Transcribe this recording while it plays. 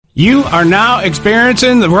You are now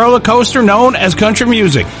experiencing the roller coaster known as country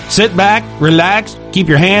music. Sit back, relax, keep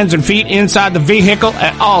your hands and feet inside the vehicle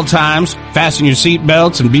at all times, fasten your seat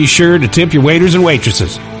belts, and be sure to tip your waiters and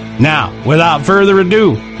waitresses. Now, without further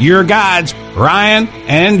ado, your guides, Ryan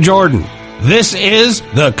and Jordan. This is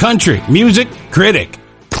the Country Music Critic.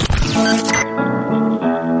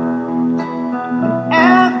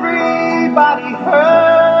 Everybody hurts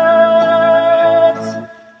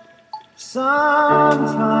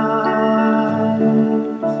sometimes.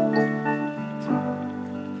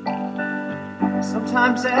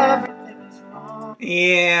 Sometimes everything is wrong.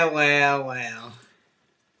 Yeah, well.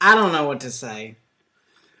 I don't know what to say.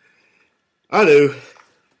 I do.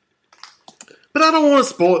 But I don't want to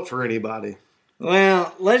spoil it for anybody.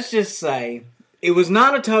 Well, let's just say it was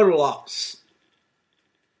not a total loss.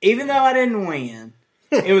 Even though I didn't win,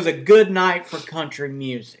 it was a good night for country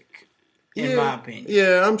music, in my opinion.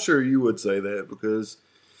 Yeah, I'm sure you would say that because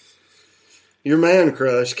your man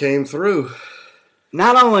crush came through.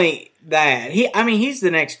 Not only that, he's the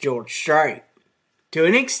next George Strait. To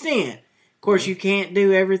an extent. Of course, you can't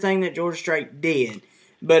do everything that George Strait did.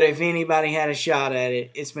 But if anybody had a shot at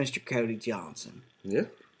it, it's Mr. Cody Johnson. Yeah.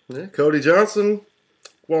 Cody Johnson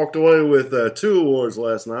walked away with 2 awards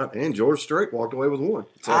last night, and George Strait walked away with 1.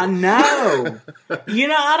 So. I know.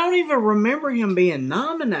 I don't even remember him being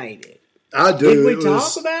nominated. I do. Did we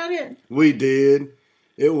talk about it? We did.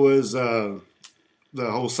 It was the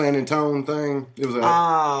whole San Antonio thing. It was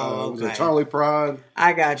a Charlie Pride.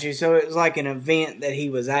 I got you. So it was like an event that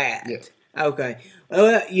he was at. Yeah. Okay.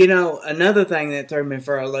 Well, another thing that threw me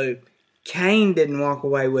for a loop, Kane didn't walk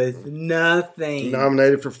away with nothing.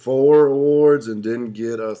 Nominated for 4 awards and didn't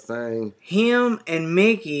get a thing. Him and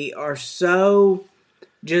Mickey are so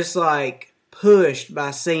just like pushed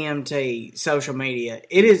by CMT social media.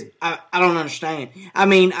 It is, I don't understand. I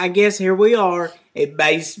mean, I guess here we are. It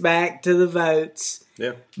based back to the votes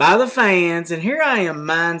by the fans. And here I am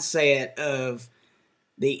mindset of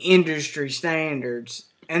the industry standards.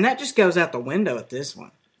 And that just goes out the window at this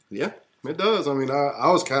one. Yeah, it does. I mean, I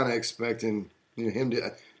was kind of expecting him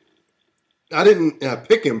to. I didn't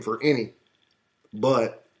pick him for any,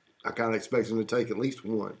 but I kind of expected him to take at least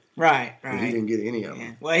 1. Right. And he didn't get any of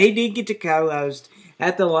them. Well, he did get to co-host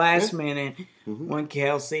at the last minute when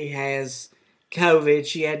Kelsey has COVID.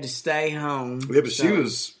 She had to stay home. Yeah, but she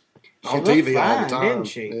was on TV all the time, didn't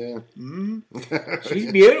she? Yeah. Mm-hmm.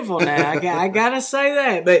 She's beautiful now. I gotta say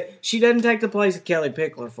that, but she doesn't take the place of Kelly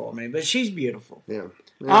Pickler for me. But she's beautiful. Yeah.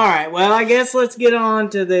 All right. Well, I guess let's get on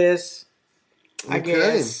to this. I Okay.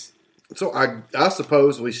 guess. So I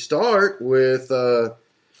suppose we start with.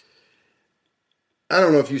 I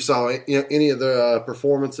don't know if you saw any of the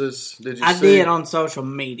performances. Did you? I see? did on social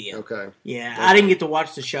media. Okay. Yeah, I didn't get to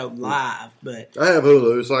watch the show live, but I have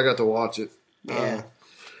Hulu, so I got to watch it. yeah.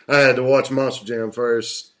 I had to watch Monster Jam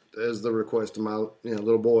first, as the request of my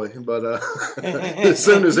little boy. But as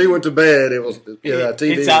soon as he went to bed, it was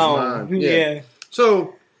TV was mine. Yeah.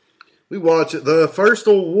 So we watched it. The first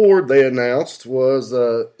award they announced was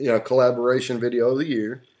collaboration video of the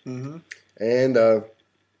year, and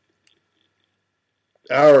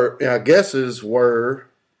our guesses were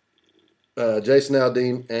Jason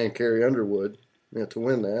Aldean and Carrie Underwood to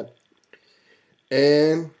win that,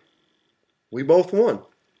 and we both won.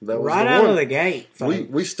 That was right out of the gate.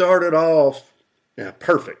 We started off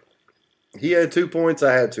perfect. He had 2 points.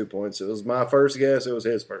 I had 2 points. It was my first guess. It was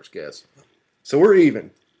his first guess. So we're even.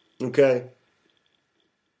 Okay.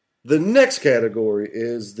 The next category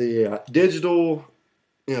is the digital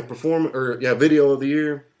video of the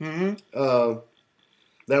year. Mm-hmm.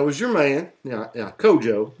 That was your man,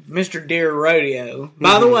 Kojo. Mr. Deer Rodeo.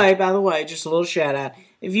 By the way, just a little shout out.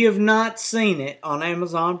 If you have not seen it on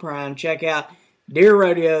Amazon Prime, check out Deer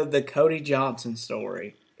Rodeo, the Cody Johnson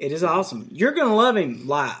story. It is awesome. You're going to love him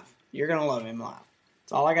live.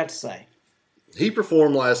 That's all I got to say. He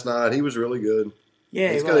performed last night. He was really good.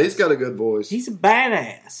 Yeah, he's got a good voice. He's a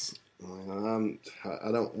badass.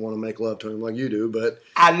 I don't want to make love to him like you do, but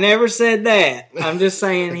I never said that. I'm just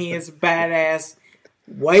saying he is a badass,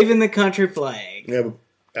 waving the country flag. Yeah, but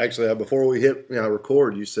actually, before we hit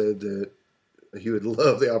record, you said that you would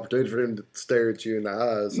love the opportunity for him to stare at you in the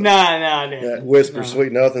eyes. No, I didn't. Whisper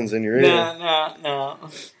sweet nothings in your ear. No.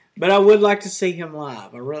 But I would like to see him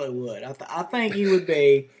live. I really would. I think he would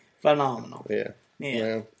be phenomenal.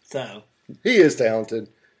 Yeah. So he is talented.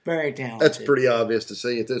 Very talented. That's pretty obvious to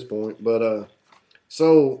see at this point. But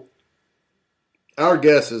so our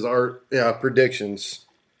guesses, our predictions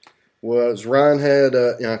was Ryan had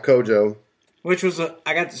Kojo, which was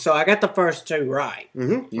I got the first 2 right.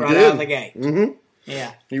 Mm-hmm. Out of the gate. Mm-hmm.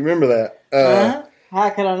 Yeah. You remember that? How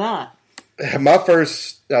could I not? My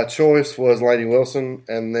first choice was Lainey Wilson,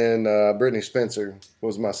 and then Brittany Spencer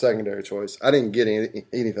was my secondary choice. I didn't get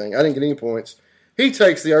anything. I didn't get any points. He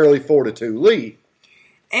takes the early 4-2 lead.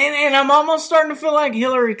 And I'm almost starting to feel like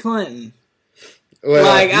Hillary Clinton. Well,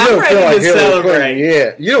 Like, you I'm don't ready feel like to Hillary celebrate. Clinton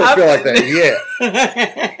yet. You don't feel like that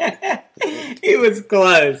yet. It was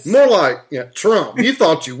close. More like Trump. You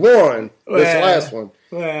thought you won this Well. last one.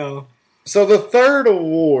 Well, So the third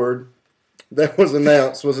award that was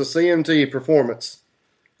announced was a CMT performance,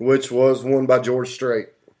 which was won by George Strait.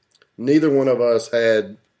 Neither one of us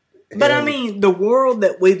had. but I him. mean, the world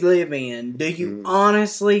that we live in, do you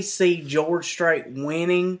honestly see George Strait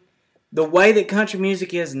winning the way that country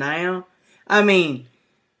music is now? I mean,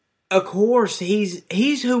 of course, he's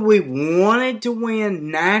who we wanted to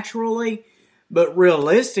win naturally, but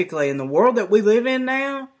realistically, in the world that we live in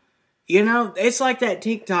now, it's like that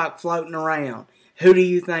TikTok floating around. Who do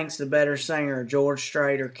you think's the better singer, George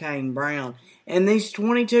Strait or Kane Brown? And these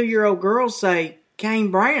 22-year-old girls say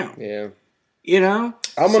Kane Brown. Yeah.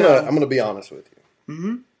 I'm I'm gonna be honest with you.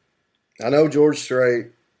 Mm-hmm. I know George Strait.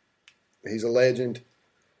 He's a legend.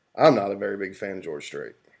 I'm not a very big fan of George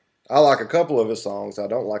Strait. I like a couple of his songs. I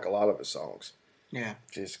don't like a lot of his songs. Yeah.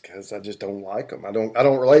 Just because I just don't like them. I don't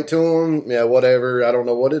relate to him. Yeah, whatever. I don't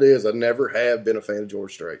know what it is. I never have been a fan of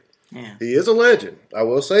George Strait. Yeah. He is a legend. I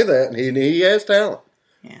will say that. And he has talent.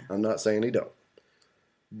 Yeah. I'm not saying he don't.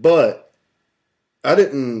 But I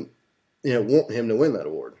didn't want him to win that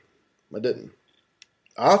award. I didn't.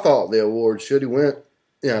 I thought the award should have went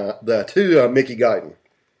to Mickey Guyton.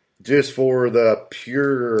 Just for the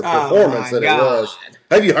pure performance that it was.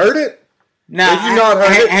 Have you heard it? No, Have you not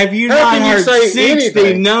heard it? Have you How not can you heard say 60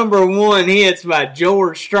 anything? number one hits by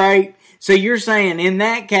George Strait? So you're saying in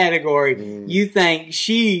that category, you think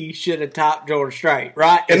she should have topped George Strait,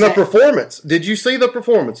 right? And the performance. Did you see the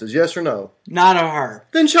performances? Yes or no? Not of her.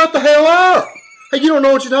 Then shut the hell up. Hey, you don't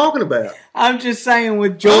know what you're talking about. I'm just saying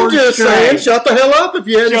with George I'm just Strait. saying, shut the hell up if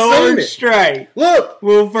you hadn't seen George it. Strait Look,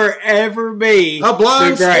 will forever be a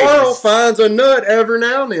blind the greatest. squirrel finds a nut every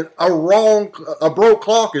now and then. A broke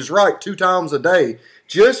clock is right 2 times a day.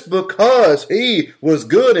 Just because he was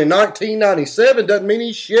good in 1997 doesn't mean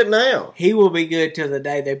he's shit now. He will be good till the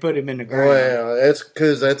day they put him in the ground. Well, that's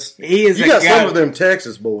because He is you a got some goat. of them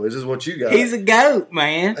Texas boys. Is what you got. He's a goat,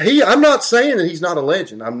 man. I'm not saying that he's not a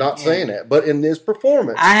legend. I'm not saying that. But in this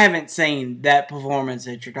performance, I haven't seen that performance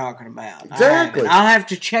that you're talking about. Exactly. I'll have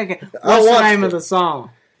to check it. I What's the watched name it. of the song?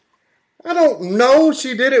 I don't know.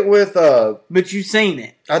 She did it with. But you've seen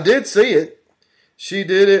it. I did see it. She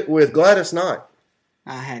did it with Gladys Knight.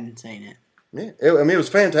 I hadn't seen it. Yeah, it was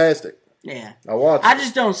fantastic. Yeah. I watched. I it.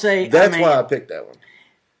 just don't see. That's why I picked that one.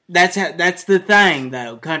 That's the thing,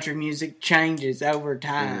 though. Country music changes over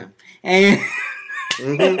time, and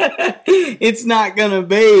it's not gonna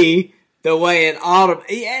be the way it ought to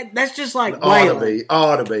be. Yeah, that's just like Waylon.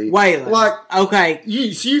 Ought to be. Waylon. Like Okay,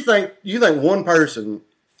 you think one person.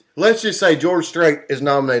 Let's just say George Strait is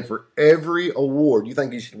nominated for every award. You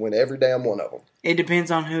think he should win every damn one of them? it depends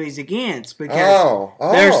on who he's against because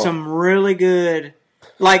there's some really good,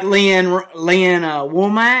 like Leanne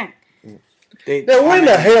Womack. Now, when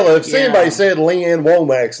the hell if anybody said Leanne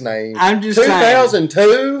Womack's name? I'm just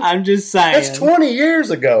 2002? I'm just saying. That's 20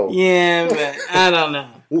 years ago. Yeah, but I don't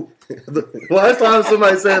know. The last time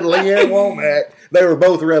somebody said Leanne Womack, they were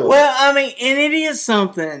both relevant. Well, I mean, and it is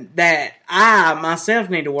something that I myself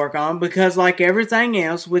need to work on because, like everything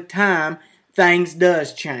else, with time, things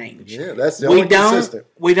does change. Yeah, that's the only consistent.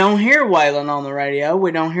 We don't hear Waylon on the radio.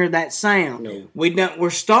 We don't hear that sound. No. We're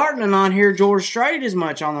starting to not hear George Strait as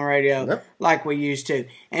much on the radio Nope. like we used to,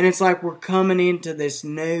 and it's like we're coming into this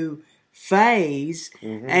new phase.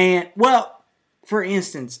 Mm-hmm. And well, for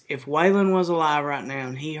instance, if Waylon was alive right now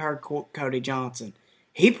and he heard Cody Johnson,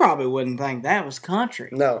 he probably wouldn't think that was country.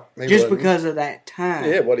 No, he just wouldn't. because of that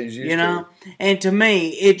time. Yeah, what he's used to. And to me,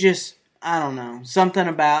 it just, I don't know, something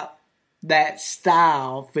about that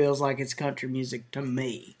style feels like it's country music to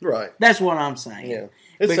me. Right. That's what I'm saying. Yeah.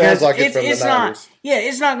 It sounds like it's from the 90s. Not, yeah,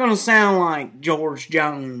 it's not going to sound like George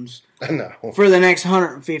Jones No. for the next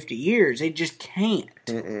 150 years. It just can't.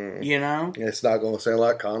 Mm-mm. You know? It's not going to sound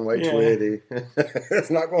like Conway Yeah. Twitty.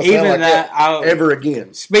 It's not going to Even sound like that ever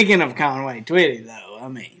again. Speaking of Conway Twitty, though, I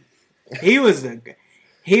mean, he was, and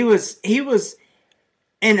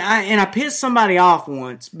I pissed somebody off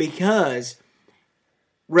once because,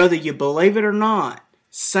 whether you believe it or not,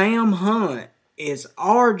 Sam Hunt is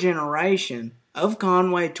our generation of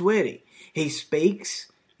Conway Twitty. He speaks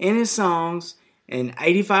in his songs, and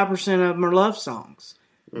 85% of them are love songs,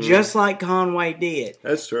 just like Conway did.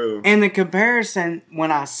 That's true. And the comparison,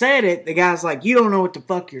 when I said it, the guy's like, you don't know what the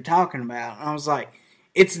fuck you're talking about. And I was like,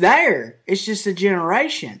 it's there. It's just a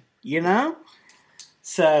generation, you know?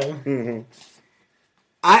 So,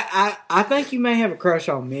 I think you may have a crush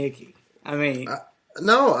on Mickey. I mean,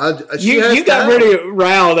 she you got pretty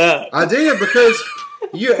riled up. I did, because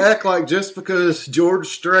you act like just because George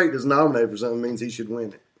Strait is nominated for something means he should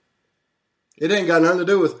win it. It ain't got nothing to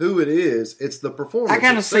do with who it is. It's the performance. I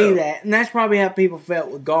kind of itself. see that, and that's probably how people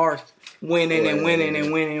felt with Garth winning and winning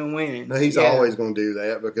and winning and winning. No, he's always going to do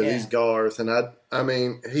that because he's Garth, and I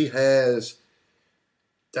mean, he has.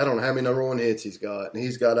 I don't know how many number one hits he's got, and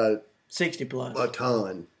he's got a 60 plus. a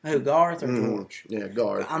ton. Who, Garth or George? Yeah,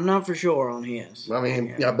 Garth. I'm not for sure on his. I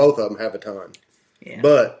mean, both of them have a ton. Yeah.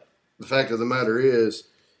 But the fact of the matter is,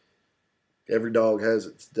 every dog has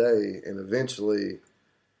its day, and eventually,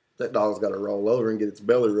 that dog's got to roll over and get its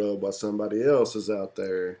belly rubbed while somebody else is out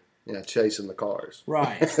there, chasing the cars.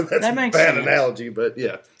 Right. That's that makes a bad sense. analogy, but you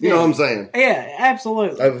know what I'm saying. Yeah,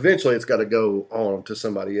 absolutely. Eventually, it's got to go on to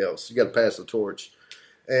somebody else. You got to pass the torch,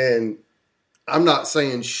 and I'm not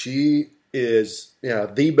saying she is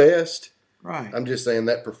the best. Right. I'm just saying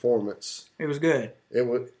that performance. It was good. It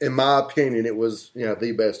was, in my opinion, it was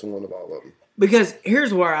the best one of all of them. Because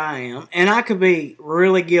here's where I am, and I could be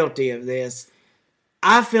really guilty of this.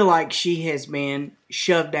 I feel like she has been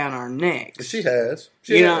shoved down our necks. She has.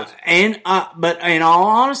 But in all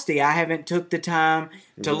honesty, I haven't took the time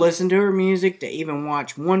to listen to her music, to even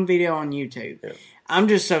watch one video on YouTube. Yeah. I'm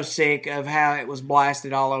just so sick of how it was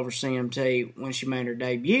blasted all over CMT when she made her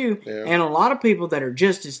debut. Yeah. And a lot of people that are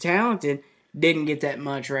just as talented didn't get that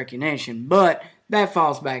much recognition. But that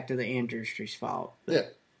falls back to the industry's fault. Yeah.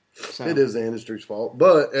 So. It is the industry's fault.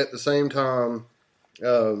 But at the same time,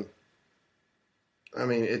 I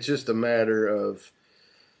mean, it's just a matter of,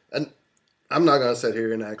 and I'm not going to sit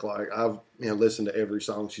here and act like I've listened to every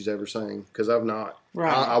song she's ever sang, because I've not.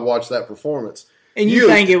 Right. I watched that performance. And you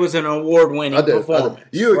think it was an award-winning performance.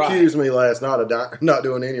 You accused me last night of not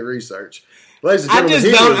doing any research. Ladies and I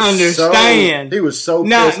gentlemen, just don't understand. He was so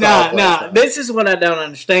pissed off last night. This is what I don't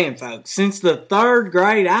understand, folks. Since the third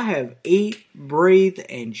grade, I have eat, breathe,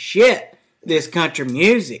 and shit this country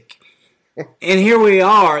music. And here we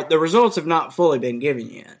are. The results have not fully been given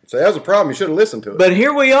yet. So that was a problem. You should have listened to it. But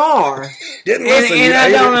here we are. Didn't listen. And I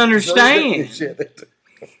don't understand. Shit.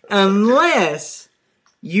 Unless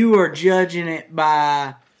you are judging it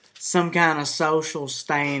by some kind of social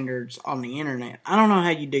standards on the internet. I don't know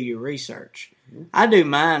how you do your research. I do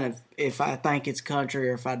mine if I think it's country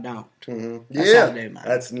or if I don't. Mm-hmm. That's how I do mine.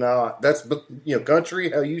 That's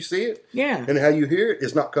country, how you see it. Yeah. And how you hear it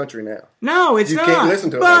is not country now. No, it's not. You can't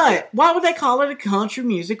listen to it but like that. Why would they call it a country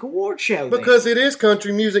music award show then? Because it is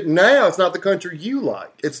country music now. It's not the country you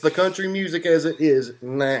like. It's the country music as it is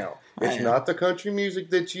now. It's not the country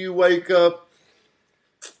music that you wake up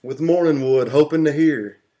with morning wood hoping to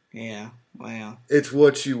hear. Yeah, well. It's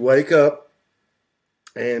what you wake up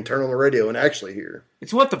and turn on the radio and actually hear.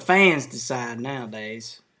 It's what the fans decide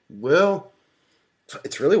nowadays. Well,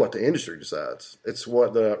 it's really what the industry decides. It's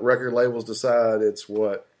what the record labels decide. It's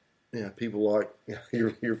what people like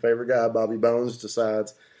your favorite guy, Bobby Bones,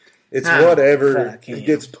 decides. It's whatever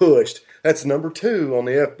gets pushed. That's number 2 on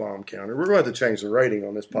the F-bomb counter. We're going to have to change the rating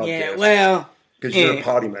on this podcast. Yeah, well. Because you're a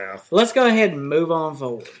potty mouth. Let's go ahead and move on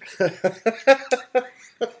forward.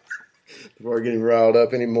 Before getting riled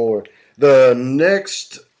up anymore. The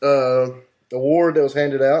next award that was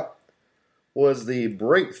handed out was the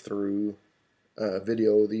Breakthrough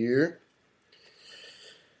Video of the Year.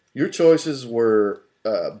 Your choices were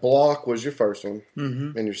Block was your first one,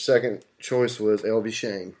 and your second choice was LV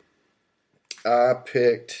Shane. I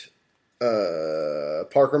picked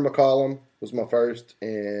Parker McCollum was my first,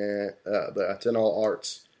 and the 10 All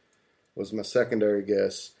Arts was my secondary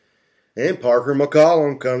guess. And Parker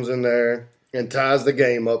McCollum comes in there and ties the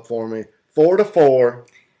game up for me, 4-4.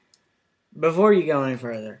 Before you go any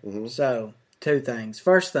further, so 2 things.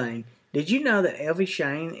 First thing, did you know that LV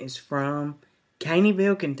Shane is from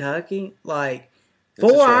Caneyville, Kentucky? Like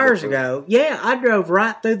 4 hours ago, I drove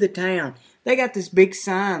right through the town. They got this big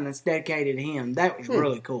sign that's dedicated to him. That was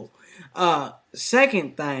really cool.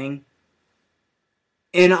 Second thing,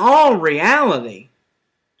 in all reality,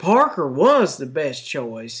 Parker was the best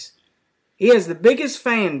choice. He has the biggest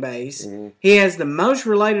fan base. He has the most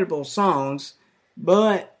relatable songs,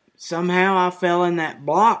 but somehow I fell in that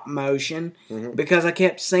block motion because I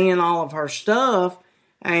kept seeing all of her stuff,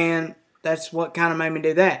 and that's what kind of made me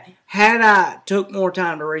do that. Had I took more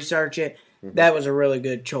time to research it, that was a really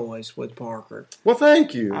good choice with Parker. Well,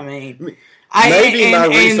 thank you. I mean, my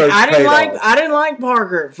research paid off. I didn't like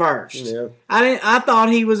Parker at first. Yeah. I thought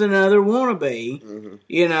he was another wannabe,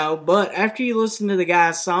 but after you listen to the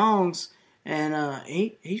guy's songs, and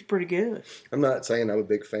he's pretty good. I'm not saying I'm a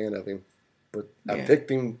big fan of him, but I Yeah. picked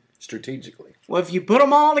him strategically. Well, if you put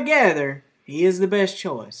them all together, he is the best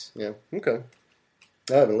choice. Yeah, okay.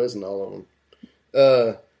 I haven't listened to all of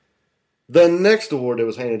them. The next award that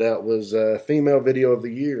was handed out was Female Video of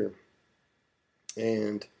the Year.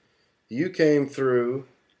 And you came through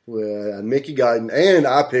with Mickey Guyton, and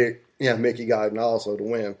I picked Mickey Guyton also to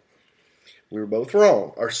win. We were both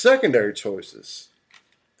wrong. Our secondary choices,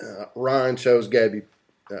 Ryan chose Gabby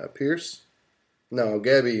Pierce. No,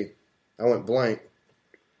 Gabby, I went blank.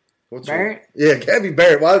 What's Barrett? Yeah, Gabby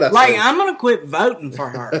Barrett. Why did I say I'm going to quit voting for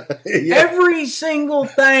her. Yeah. Every single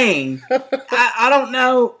thing. I don't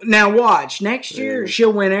know. Now, watch. Next year,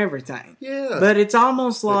 she'll win everything. Yeah. But it's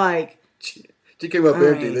almost like, She came up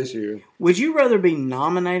empty mean, this year. would you rather be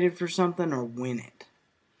nominated for something or win it?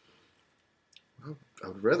 I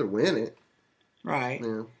would rather win it. Right.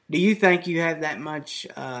 Yeah. Do you think you have that much,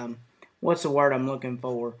 what's the word I'm looking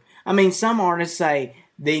for? I mean, some artists say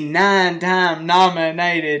the 9-time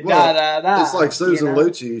nominated, da. It's like Susan you know?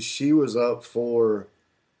 Lucci. She was up for,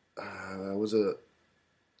 I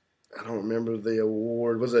don't remember the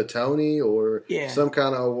award. Was it a Tony or some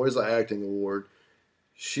kind of award? It was an acting award.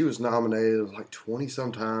 She was nominated like 20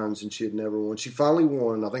 sometimes and she had never won. She finally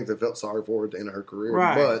won. I think they felt sorry for her at the end of her career.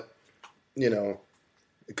 Right. But,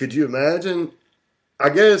 could you imagine? I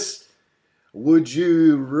guess, would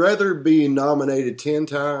you rather be nominated 10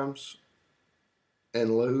 times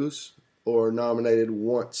and lose or nominated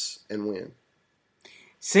once and win?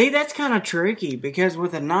 See, that's kind of tricky because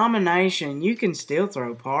with a nomination, you can still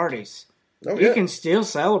throw parties. Oh, You yeah. can still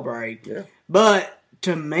celebrate. Yeah. But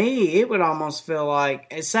to me, it would almost feel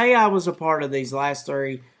like, say I was a part of these last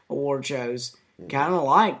 3 award shows, kind of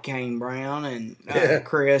like Kane Brown and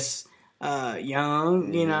Chris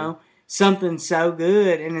Young, you know, something so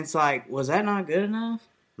good. And it's like, was that not good enough?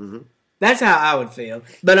 Mm-hmm. That's how I would feel.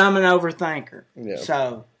 But I'm an overthinker. Yeah.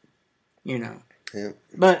 So, Yeah.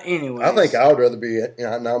 But anyway. I think I would rather be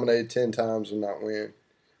nominated 10 times and not win.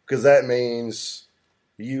 Because that means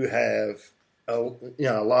you have a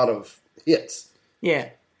lot of hits. Yeah.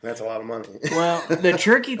 That's a lot of money. Well, the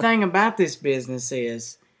tricky thing about this business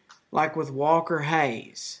is, like with Walker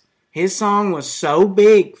Hayes, his song was so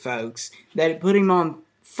big, folks, that it put him on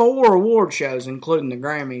 4 award shows, including the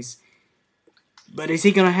Grammys. But is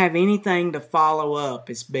he going to have anything to follow up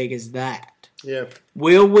as big as that? Yeah.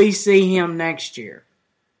 Will we see him next year?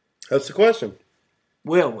 That's the question.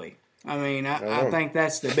 Will we? I mean, I don't know. think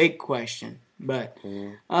that's the big question. But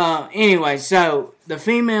anyway, so the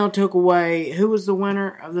female took away. Who was the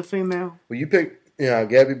winner of the female? Well, you picked,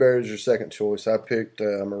 Gabby Barrett is your second choice. I picked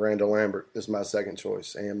Miranda Lambert as my second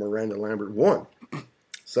choice, and Miranda Lambert won.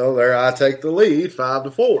 So there, I take the lead,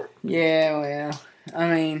 5-4. Yeah, well,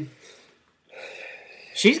 I mean,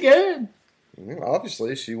 she's good.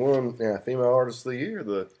 Obviously, she won Female Artist of the Year,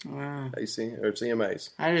 the Wow. AC or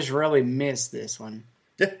CMAs. I just really missed this one.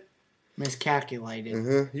 Yeah. Miscalculated.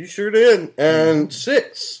 Mm-hmm. You sure did. And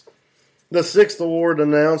the sixth award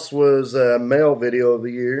announced was Male Video of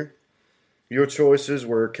the Year. Your choices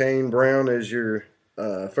were Kane Brown as your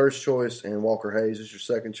first choice and Walker Hayes as your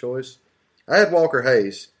second choice. I had Walker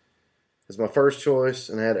Hayes as my first choice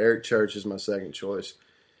and I had Eric Church as my second choice.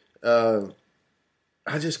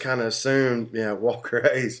 I just kind of assumed, Walker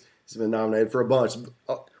Hayes has been nominated for a bunch.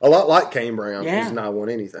 A lot like Kane Brown. Yeah. He's not won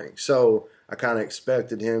anything. So I kind of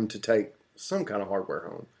expected him to take some kind of hardware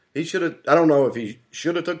home. He should have, I don't know if he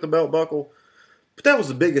should have took the belt buckle, but that was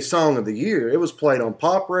the biggest song of the year. It was played on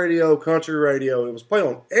pop radio, country radio. It was played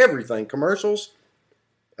on everything, commercials.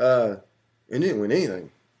 It didn't win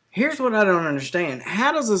anything. Here's what I don't understand.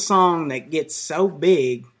 How does a song that gets so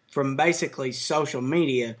big from basically social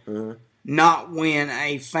media not win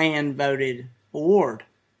a fan-voted award?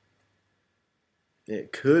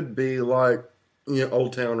 It could be like,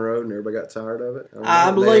 Old Town Road and everybody got tired of it.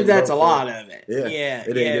 I believe that's a lot of it. Yeah. Yeah,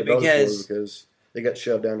 It didn't get voted because for because they got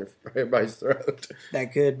shoved down everybody's throat.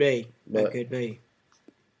 that could be. That But- could be.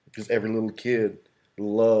 Because every little kid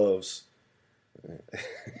loves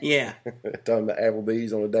Yeah, talking about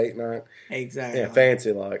Applebee's on a date night. exactly. Yeah,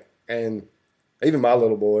 fancy like. And even my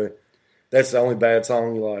little boy, that's the only bad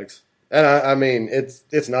song he likes. And I mean,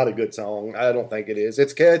 it's not a good song. I don't think it is.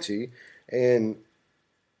 It's catchy, and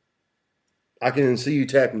I can see you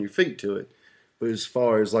tapping your feet to it. But as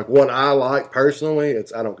far as like what I like personally,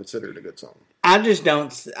 I don't consider it a good song. I just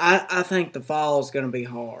don't. I think the fall is going to be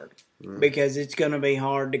hard because it's going to be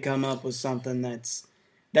hard to come up with something that's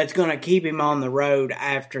going to keep him on the road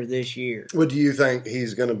after this year. What do you think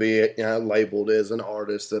he's going to be labeled as an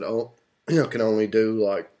artist that can only do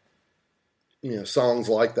like songs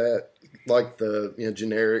like that, like the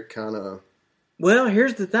generic kind of Well,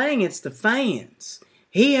 here's the thing. It's the fans.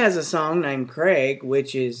 He has a song named Craig,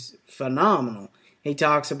 which is phenomenal. He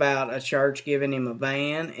talks about a church giving him a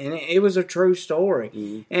van, and it was a true story.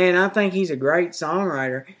 Mm-hmm. And I think he's a great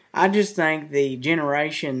songwriter. I just think the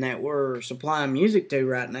generation that we're supplying music to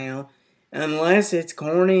right now, unless it's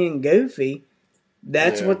corny and goofy,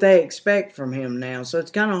 that's what they expect from him now. So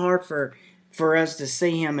it's kind of hard for us to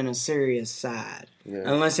see him in a serious side,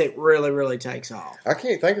 unless it really, really takes off. I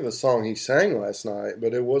can't think of the song he sang last night,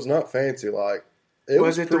 but it was not fancy. Like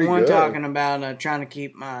was it the pretty one good. talking about trying to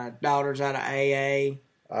keep my daughters out of AA?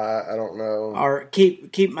 I don't know. Or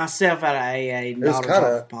keep myself out of AA and daughters off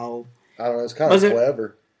the pole. I don't know. It's kind of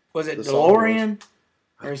clever. Was it DeLorean?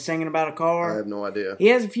 Or he's singing about a car? I have no idea. He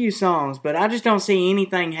has a few songs, but I just don't see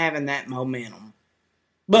anything having that momentum.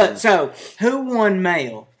 But, so, who won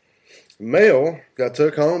male? Male got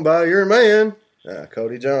took home by your man,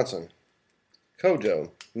 Cody Johnson.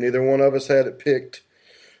 Kojo. Neither one of us had it picked,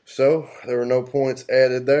 so there were no points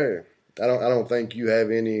added there. I don't think you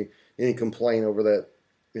have any complaint over that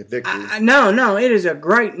victory. No, it is a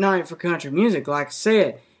great night for country music. Like I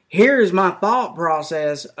said, here is my thought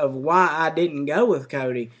process of why I didn't go with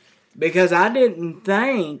Cody. Because I didn't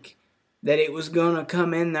think that it was going to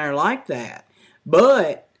come in there like that.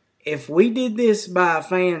 But if we did this by a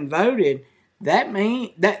fan voted,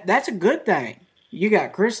 that's a good thing. You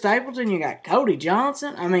got Chris Stapleton, you got Cody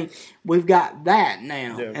Johnson. I mean, we've got that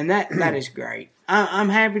now, and that is great. I'm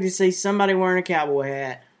happy to see somebody wearing a cowboy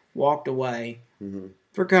hat walked away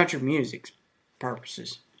for country music's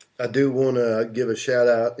purposes. I do want to give a shout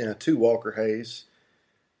out to Walker Hayes.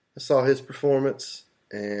 I saw his performance,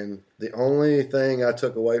 and the only thing I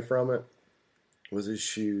took away from it was his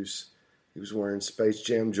shoes. He was wearing Space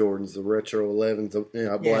Jam Jordans, the retro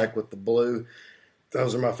 11s, black with the blue.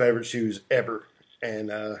 Those are my favorite shoes ever.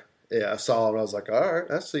 And I saw him. I was like, all right,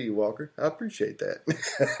 I see you, Walker. I appreciate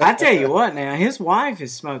that. I tell you what, now his wife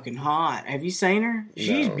is smoking hot. Have you seen her?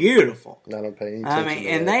 She's beautiful. I don't pay any attention.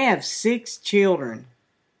 And they have 6 children.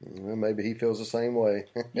 Well, maybe he feels the same way.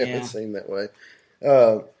 It seemed that way.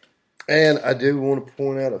 And I do want to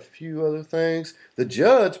point out a few other things. The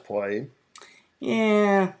Judds played.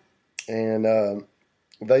 Yeah. And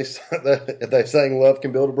they sang "Love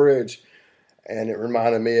Can Build a Bridge," and it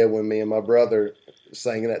reminded me of when me and my brother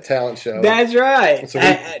sang in that talent show. That's right. So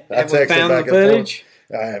I texted found back the footage?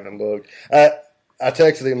 I haven't looked. I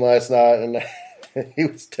texted him last night, and he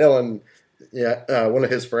was telling one of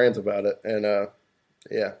his friends about it, and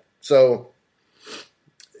so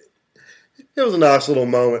it was a nice little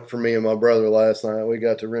moment for me and my brother last night. We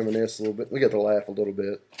got to reminisce a little bit. We got to laugh a little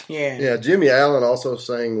bit. Yeah. Yeah, Jimmy Allen also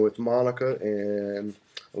sang with Monica in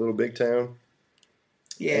A Little Big Town.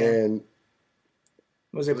 Yeah. And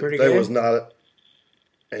was it pretty good? There was not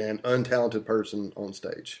an untalented person on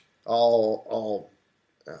stage. All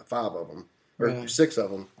 5 of them, or 6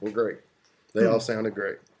 of them were great. They all sounded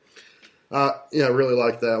great. I really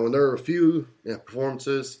liked that one. There were a few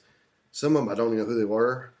performances. Some of them I don't even know who they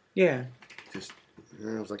were. Yeah. Just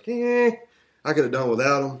I was like, I could have done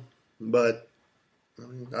without them, but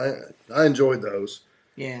I enjoyed those.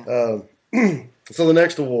 Yeah. So the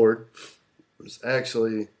next award was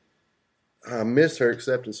actually, I missed her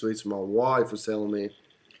acceptance speech. My wife was telling me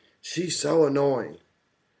she's so annoying.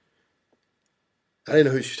 I didn't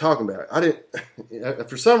know who she's talking about. I didn't.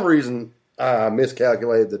 For some reason, I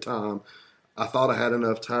miscalculated the time. I thought I had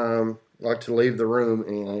enough time to leave the room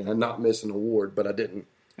and not miss an award, but I didn't.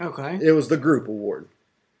 Okay. It was the group award.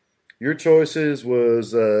 Your choices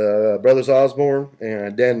was Brothers Osborne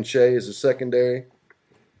and Dan and Shay as a secondary.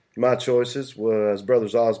 My choices was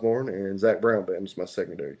Brothers Osborne and Zach Brown Band as my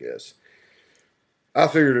secondary guess. I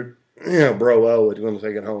figured, Bro O was going to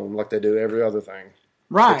take it home like they do every other thing.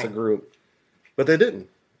 Right. It's a group. But they didn't.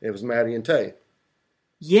 It was Maddie and Tay.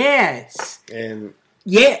 Yes. And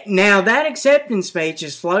now that acceptance speech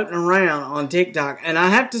is floating around on TikTok, and I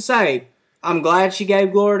have to say, I'm glad she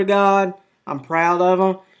gave glory to God. I'm proud of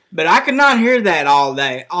them. But I could not hear that all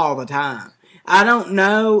day, all the time. I don't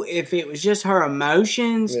know if it was just her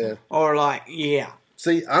emotions or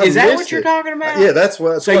See, is that what you're talking about? Yeah, that's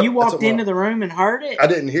what. So you walked into the room and heard it? I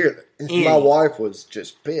didn't hear it. My wife was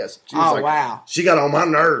just pissed. She was wow. She got on my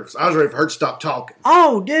nerves. I was ready for her to stop talking.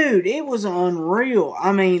 Oh, dude, it was unreal.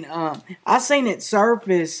 I mean, I seen it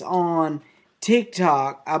surface on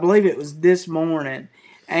TikTok. I believe it was this morning.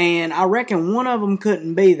 And I reckon one of them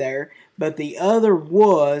couldn't be there, but the other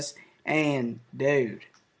was. And, dude,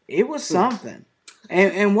 it was something.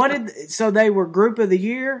 And so they were Group of the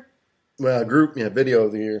Year? Well, Video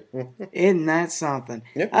of the Year. Isn't that something?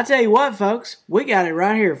 Yep. I tell you what, folks, we got it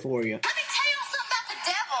right here for you. Let me tell you something about the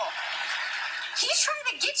devil. He's trying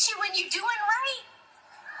to get you when you're doing right.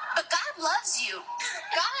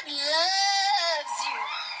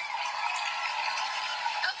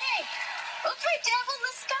 right, devil,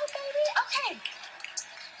 let's go, baby. Okay.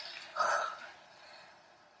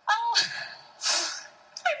 Oh,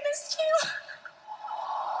 I missed you.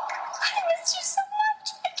 I missed you so much.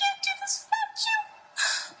 I can't do this without you.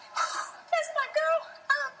 That's my girl.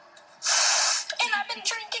 And I've been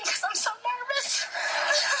drinking because I'm so nervous.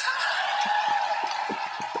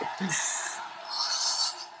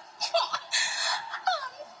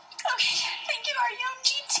 Okay, thank you, our Young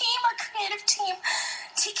G team, our creative team.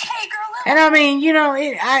 TK, girl. And I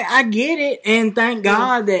mean, I get it, and thank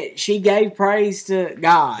God that she gave praise to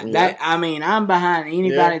God. Yeah. That I mean, I'm behind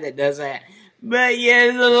anybody Yeah. that does that. But yeah,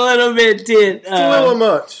 it's a little bit It's a little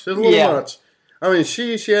much. It's a little yeah. much. I mean,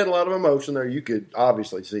 she had a lot of emotion there. You could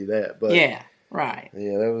obviously see that, but Yeah, right.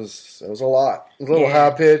 yeah, that was a lot. It was a little Yeah.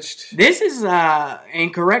 high pitched. This is,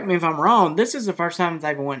 and correct me if I'm wrong, this is the first time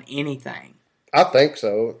they've won anything I think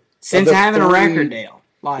so. since Of the having a three- record deal.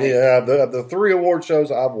 Like, Yeah, the 3 award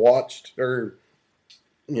shows I've watched or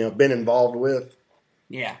been involved with.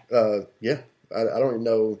 yeah, Yeah, I don't even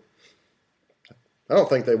know. I don't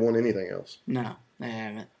think they won anything else. no, they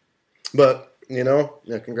haven't. But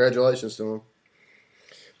congratulations to them.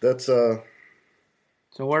 That's So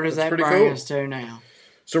where does That's that pretty bring cool. us to now?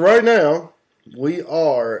 so. Right now we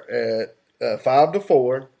are at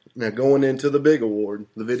 5-4. Now going into the big award,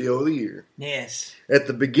 the video of the year. Yes. At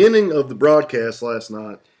the beginning of the broadcast last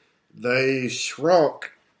night, they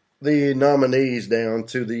shrunk the nominees down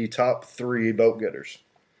to the top 3 vote getters,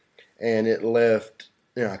 and it left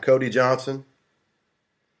Cody Johnson.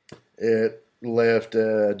 It left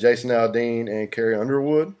Jason Aldean and Carrie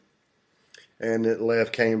Underwood, and it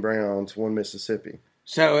left Kane Brown's One Mississippi.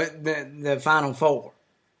 So the final 4.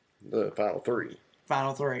 The final 3.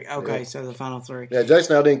 Final 3. Okay, Yeah. so the final 3. Yeah,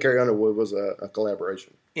 Jason Aldean and Carrie Underwood was a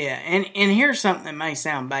collaboration. Yeah, and here's something that may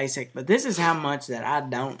sound basic, but this is how much that I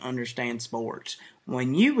don't understand sports.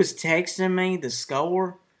 When you was texting me the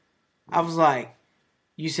score, I was like,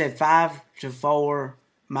 you said 5-4,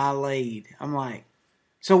 my lead. I'm like,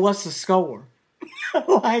 so what's the score?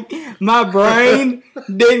 Like, my brain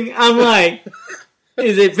didn't, I'm like,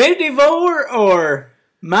 is it 54 or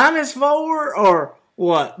 -4 or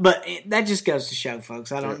what? But that just goes to show,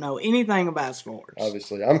 folks, I don't know anything about sports.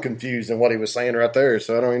 Obviously, I'm confused in what he was saying right there,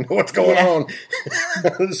 so I don't even know what's going Yeah.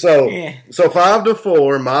 on. So, Yeah. so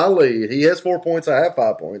 5-4, my lead. He has 4 points. I have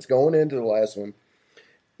 5 points going into the last one.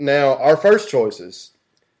 Now, our first choices.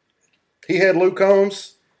 He had Luke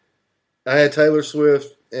Combs. I had Taylor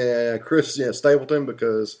Swift and Chris Stapleton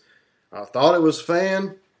because I thought it was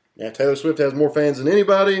fan. Now, Taylor Swift has more fans than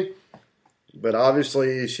anybody, but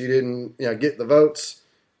obviously she didn't get the votes.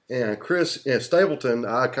 And Chris Stapleton,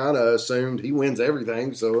 I kind of assumed he wins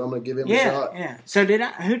everything, so I'm going to give him a shot. Yeah. So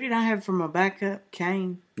who did I have for my backup?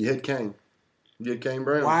 Kane? You had Kane. You had Kane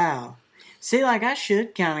Brown. Wow. See, like, I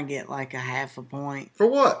should kind of get, like, a half a point. For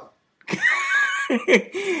what?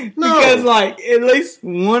 Because, like, at least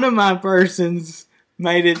one of my persons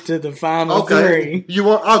made it to the final Okay. 3. You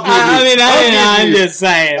want? I'll give you. I mean, I'm give you- just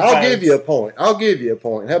saying. I'll folks. give you a point. I'll give you a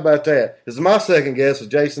point. How about that? This is my second guess was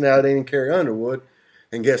Jason Aldean and Carrie Underwood,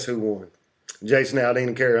 and guess who won? Jason Aldean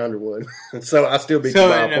and Carrie Underwood. So I still beat So you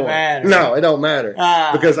by it a don't point. matter. No, it don't matter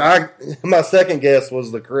because my second guess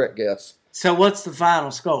was the correct guess. So what's the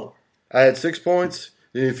final score? I had 6 points.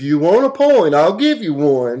 If you want a point, I'll give you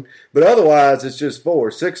one. But otherwise, it's just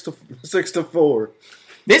 4. 6-4.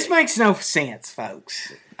 This makes no sense,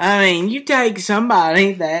 folks. I mean, you take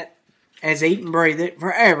somebody that has eaten and breathed it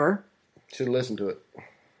forever, Should have listened to it.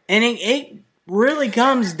 and it really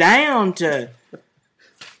comes down to,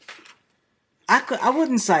 I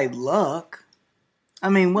wouldn't say luck. I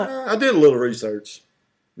mean, what? I did a little research.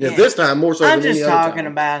 Yeah, Yeah. this time more so I'm than just any other talking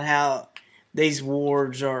time. about how these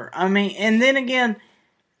awards are. I mean, and then again,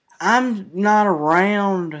 I'm not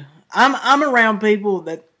around. I'm around people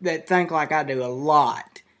that think like I do a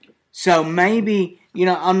lot. So maybe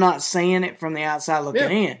I'm not seeing it from the outside looking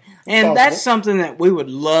in, and possible. that's something that we would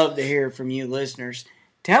love to hear from you listeners.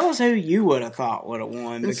 Tell us who you would have thought would have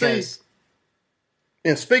won And see, because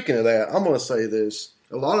And speaking of that, I'm going to say this.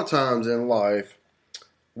 A lot of times in life,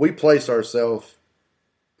 we place ourselves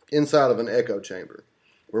inside of an echo chamber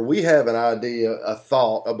where we have an idea, a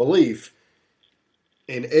thought, a belief,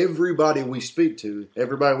 and everybody we speak to,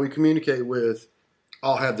 everybody we communicate with,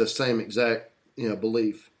 all have the same exact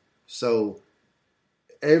belief. So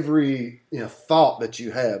every thought that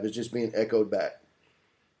you have is just being echoed back.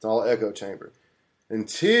 It's all echo chamber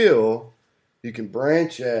until you can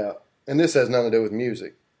branch out. And this has nothing to do with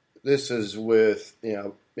music. This is with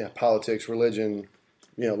politics, religion,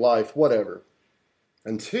 life, whatever.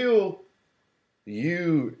 Until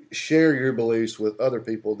you share your beliefs with other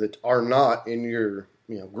people that are not in your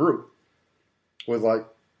group, with like,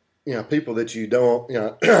 people that you don't,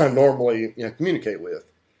 normally, communicate with,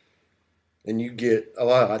 and you get a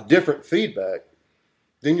lot of different feedback,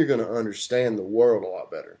 then you're going to understand the world a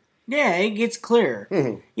lot better. Yeah, it gets clearer.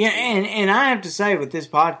 Mm-hmm. Yeah, and I have to say with this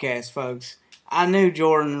podcast, folks, I knew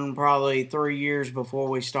Jordan probably 3 years before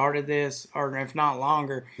we started this, or if not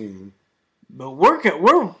longer. Mm-hmm. But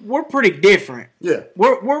we're pretty different. Yeah,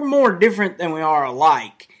 We're more different than we are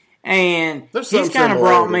alike. And There's some he's kind of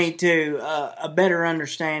brought similarities. me to a better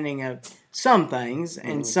understanding of some things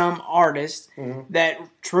and some artists that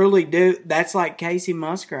truly do. That's like Casey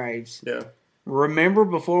Musgraves. yeah, Remember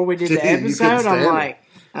before we did the You couldn't episode, I'm stand like,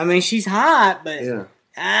 I mean, she's hot, but yeah.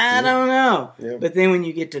 I don't know. Yeah. But then when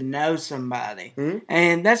you get to know somebody,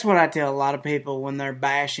 and that's what I tell a lot of people when they're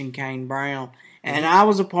bashing Kane Brown. And I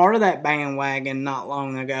was a part of that bandwagon not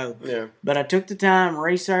long ago. Yeah. But I took the time,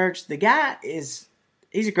 researched. The guy he's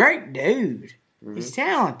a great dude. He's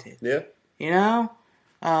talented. Yeah. You know?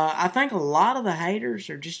 I think a lot of the haters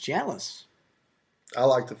are just jealous. I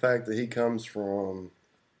like the fact that he comes from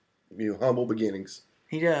humble beginnings,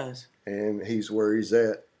 He does. and he's where he's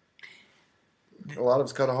at. A lot of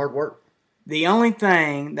it's kind of hard work. The only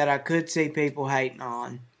thing that I could see people hating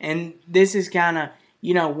on, and this is kind of,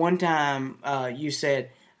 one time you said,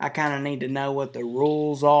 I kind of need to know what the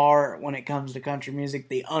rules are when it comes to country music,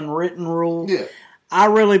 the unwritten rule. Yeah. I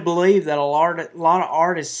really believe that a lot of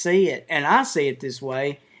artists see it, and I see it this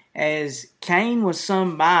way, as Kane was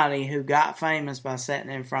somebody who got famous by sitting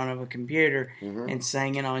in front of a computer and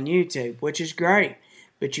singing on YouTube, which is great.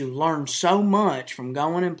 But you learn so much from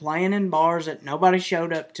going and playing in bars that nobody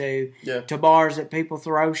showed up to bars that people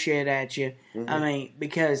throw shit at you. I mean,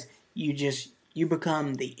 because you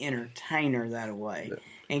become the entertainer that way. Yeah.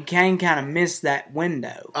 And Kane kind of missed that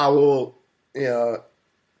window. I will,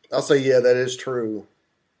 I'll say, that is true.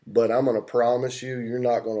 But I'm going to promise you're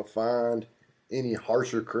not going to find any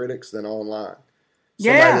harsher critics than online.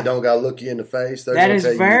 Somebody that don't got to look you in the face. That is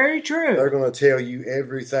very true. They're going to tell you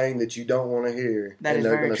everything that you don't want to hear. And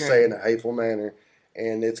they're going to say it in a hateful manner.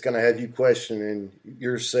 And it's going to have you questioning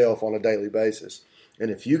yourself on a daily basis. And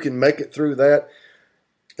if you can make it through that,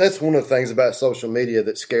 that's one of the things about social media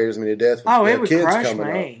that scares me to death. Oh, it would crush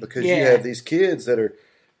me. Up because you have these kids that are,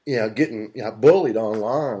 getting bullied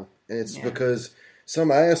online. And it's because some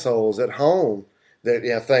assholes at home that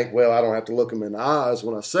think, well, I don't have to look them in the eyes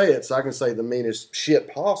when I say it, so I can say the meanest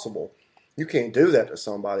shit possible. You can't do that to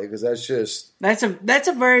somebody because that's just... That's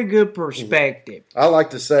a very good perspective. I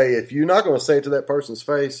like to say, if you're not going to say it to that person's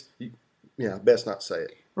face, best not say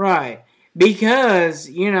it. Right. Because,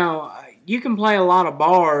 you can play a lot of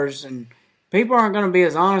bars and people aren't going to be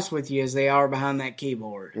as honest with you as they are behind that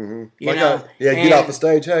keyboard. Mm-hmm. Get off the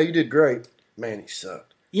stage. Hey, you did great. Man, he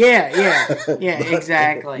sucked. Yeah,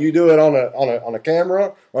 exactly. You do it on a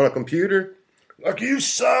camera, on a computer, like you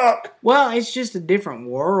suck. Well, it's just a different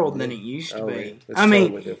world than it used to be. I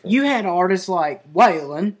mean, you had artists like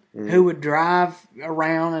Waylon who would drive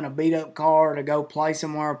around in a beat up car to go play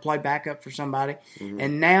somewhere, play backup for somebody.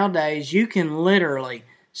 And nowadays, you can literally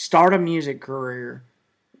start a music career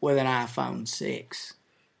with an iPhone 6.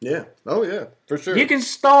 Yeah. Oh, yeah. For sure. You can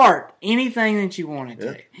start anything that you wanted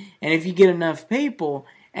to. And if you get enough people,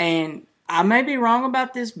 and I may be wrong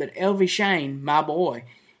about this, but Elvie Shane, my boy,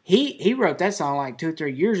 he wrote that song like 2 or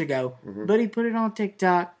 3 years ago, but he put it on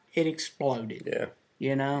TikTok. It exploded. Yeah.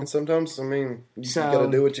 And sometimes, you got to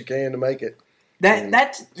do what you can to make it.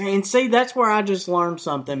 That's where I just learned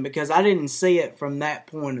something because I didn't see it from that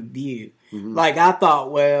point of view. Like I thought,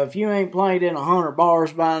 well, if you ain't played in 100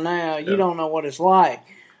 bars by now, you don't know what it's like.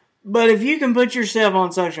 But if you can put yourself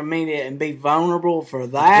on social media and be vulnerable for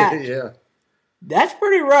that, that's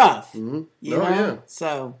pretty rough. You know?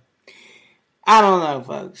 So I don't know,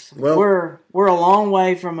 folks. Well, we're a long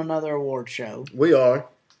way from another award show. We are,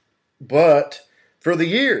 but for the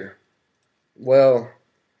year, well,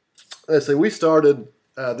 let's see. We started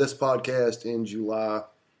this podcast in July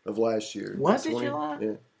of last year. Was it July?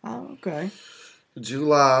 Yeah. Oh, okay.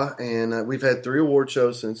 July, and we've had 3 award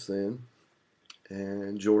shows since then.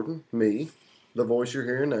 And Jordan, me, the voice you're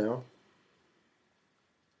hearing now,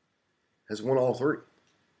 has won all 3.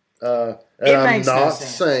 And I'm not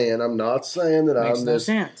saying that I'm this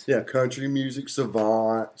country music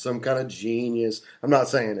savant, some kind of genius. I'm not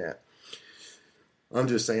saying that. I'm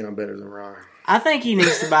just saying I'm better than Ryan. I think he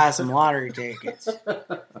needs to buy some lottery tickets.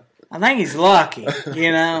 I think he's lucky,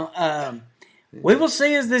 We will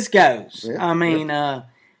see as this goes.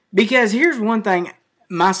 Because here's one thing.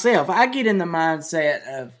 Myself, I get in the mindset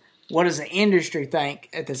of what does the industry think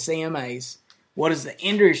at the CMAs? What does the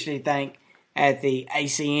industry think at the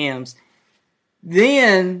ACMs?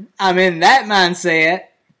 Then I'm in that mindset,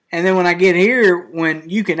 And then when I get here, when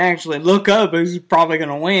you can actually look up who's probably going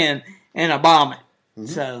to win, and I bomb it. Mm-hmm.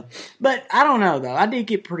 So, but I don't know, though. I did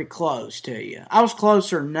get pretty close to you. I was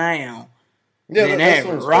closer now than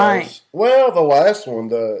ever, right? Close. Well, the last one,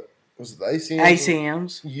 was it the ACMs?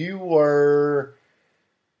 ACMs. You were,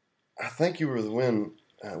 I think you were the win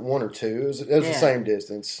 1 or 2. It was the same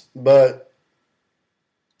distance, but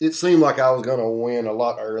it seemed like I was going to win a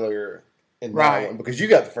lot earlier in that one because you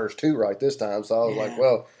got the first 2 right this time. So I was like,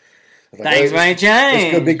 well, things may change.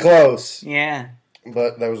 This could be close. Yeah.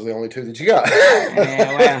 But those were the only 2 that you got.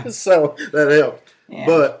 Yeah, well. So that helped. Yeah.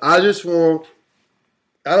 But I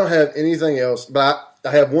don't have anything else, but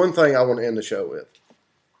I have one thing I want to end the show with.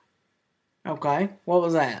 Okay. What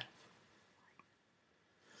was that?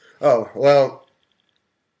 Oh, well,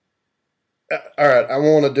 all right. I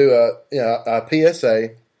want to do a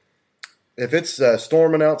PSA. If it's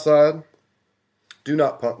storming outside, do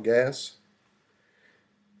not pump gas.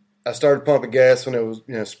 I started pumping gas when it was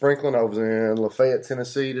sprinkling. I was in Lafayette,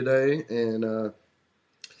 Tennessee today, and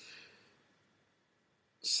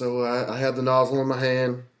so I have the nozzle in my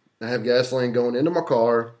hand. I have gasoline going into my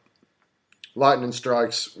car. Lightning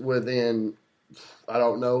strikes within, I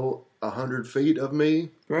don't know, 100 feet of me.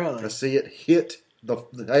 Really? I see it hit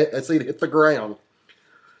the ground.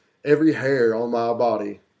 Every hair on my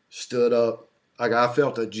body stood up. Like I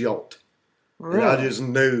felt a jolt. Really? And I just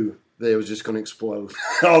knew that it was just going to explode.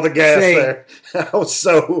 All the gas there. I was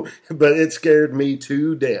but it scared me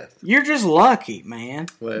to death. You're just lucky, man.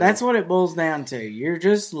 Well, that's what it boils down to. You're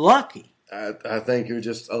just lucky. I think you're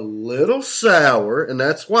just a little sour, and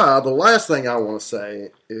that's why the last thing I want to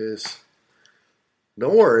say is,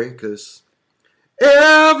 don't worry, because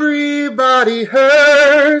everybody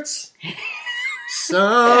hurts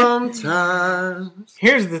sometimes.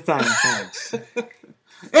 Here's the thing, folks.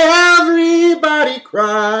 Everybody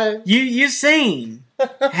cries. You seen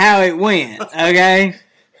how it went, okay?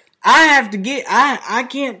 I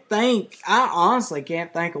honestly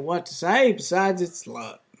can't think of what to say besides it's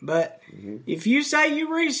luck. But if you say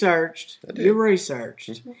you researched, you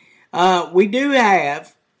researched. We do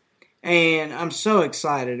have, and I'm so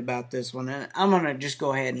excited about this one, and I'm going to just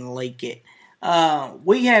go ahead and leak it.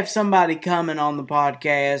 We have somebody coming on the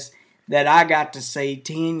podcast that I got to see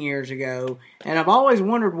 10 years ago, and I've always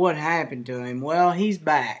wondered what happened to him. Well, he's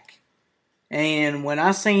back. And when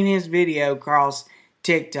I seen his video across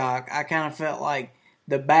TikTok, I kind of felt like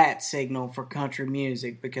the bat signal for country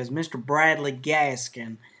music because Mr. Bradley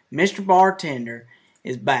Gaskin, Mr. Bartender,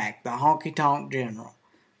 is back, the Honky Tonk General.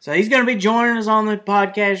 So he's going to be joining us on the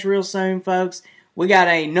podcast real soon, folks. We got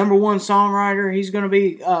a number 1 songwriter. He's going to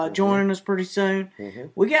be joining us pretty soon. Mm-hmm.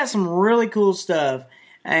 We got some really cool stuff,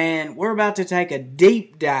 and we're about to take a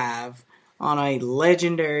deep dive on a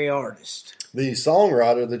legendary artist. The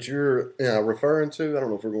songwriter that you're referring to, I don't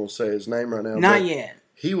know if we're going to say his name right now. Not yet.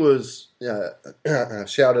 He was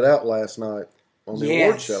shouted out last night on the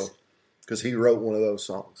award show because he wrote one of those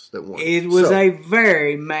songs that won. It was a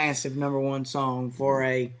very massive number 1 song for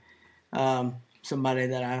a somebody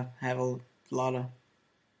that I have a lot of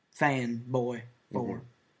fanboy for.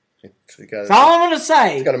 Mm-hmm. That's all I'm going to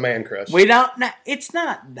say. He's got a man crush. It's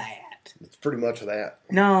not that. It's pretty much that.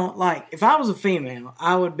 No, like, if I was a female,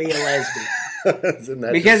 I would be a lesbian.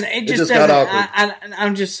 Because it just doesn't.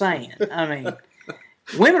 I'm just saying. I mean,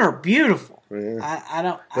 women are beautiful.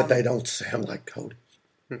 Yeah. But they don't sound like Cody.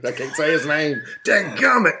 I can't say his name.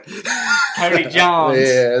 Dadgummit. Cody Jones.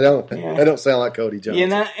 Yeah, they don't sound like Cody Jones. You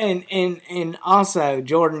know, and also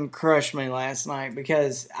Jordan crushed me last night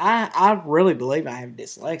because I really believe I have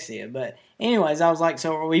dyslexia. But anyways, I was like,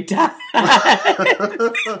 so are we tied?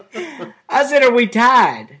 I said, are we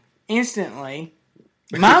tied? Instantly,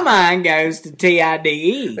 my mind goes to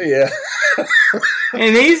TIDE. Yeah.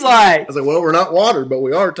 And he's like, I said, well, we're not watered, but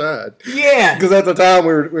we are tied. Yeah. Because at the time,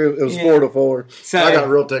 it was 4-4. So I got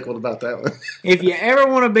real tickled about that one. If you ever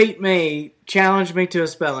want to beat me, challenge me to a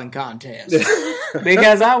spelling contest.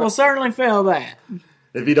 Because I will certainly fail that.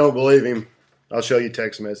 If you don't believe him, I'll show you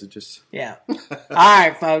text messages. Yeah. All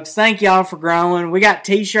right, folks. Thank y'all for growing. We got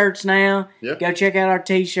T-shirts now. Yep. Go check out our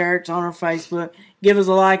T-shirts on our Facebook. Give us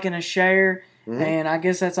a like and a share. Mm-hmm. And I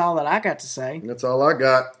guess that's all that I got to say. That's all I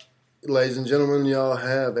got. Ladies and gentlemen, y'all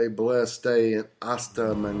have a blessed day and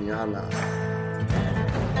hasta mañana.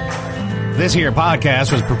 This here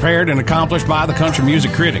podcast was prepared and accomplished by the Country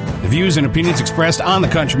Music Critic. The views and opinions expressed on the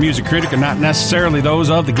Country Music Critic are not necessarily those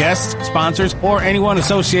of the guests, sponsors, or anyone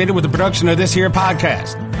associated with the production of this here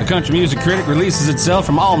podcast. The Country Music Critic releases itself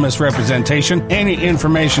from all misrepresentation. Any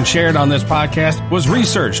information shared on this podcast was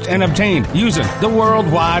researched and obtained using the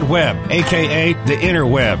World Wide Web, aka the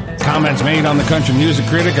interweb. Comments made on the Country Music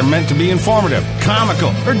Critic are meant to be informative, comical,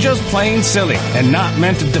 or just plain silly, and not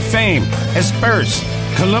meant to defame, asperse,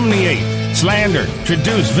 calumniate, slander,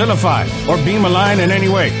 traduce, vilify, or be malign in any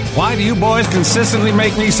way. Why do you boys consistently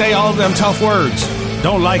make me say all them tough words?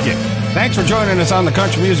 Don't like it. Thanks for joining us on the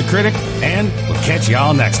Country Music Critic, and we'll catch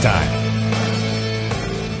y'all next time.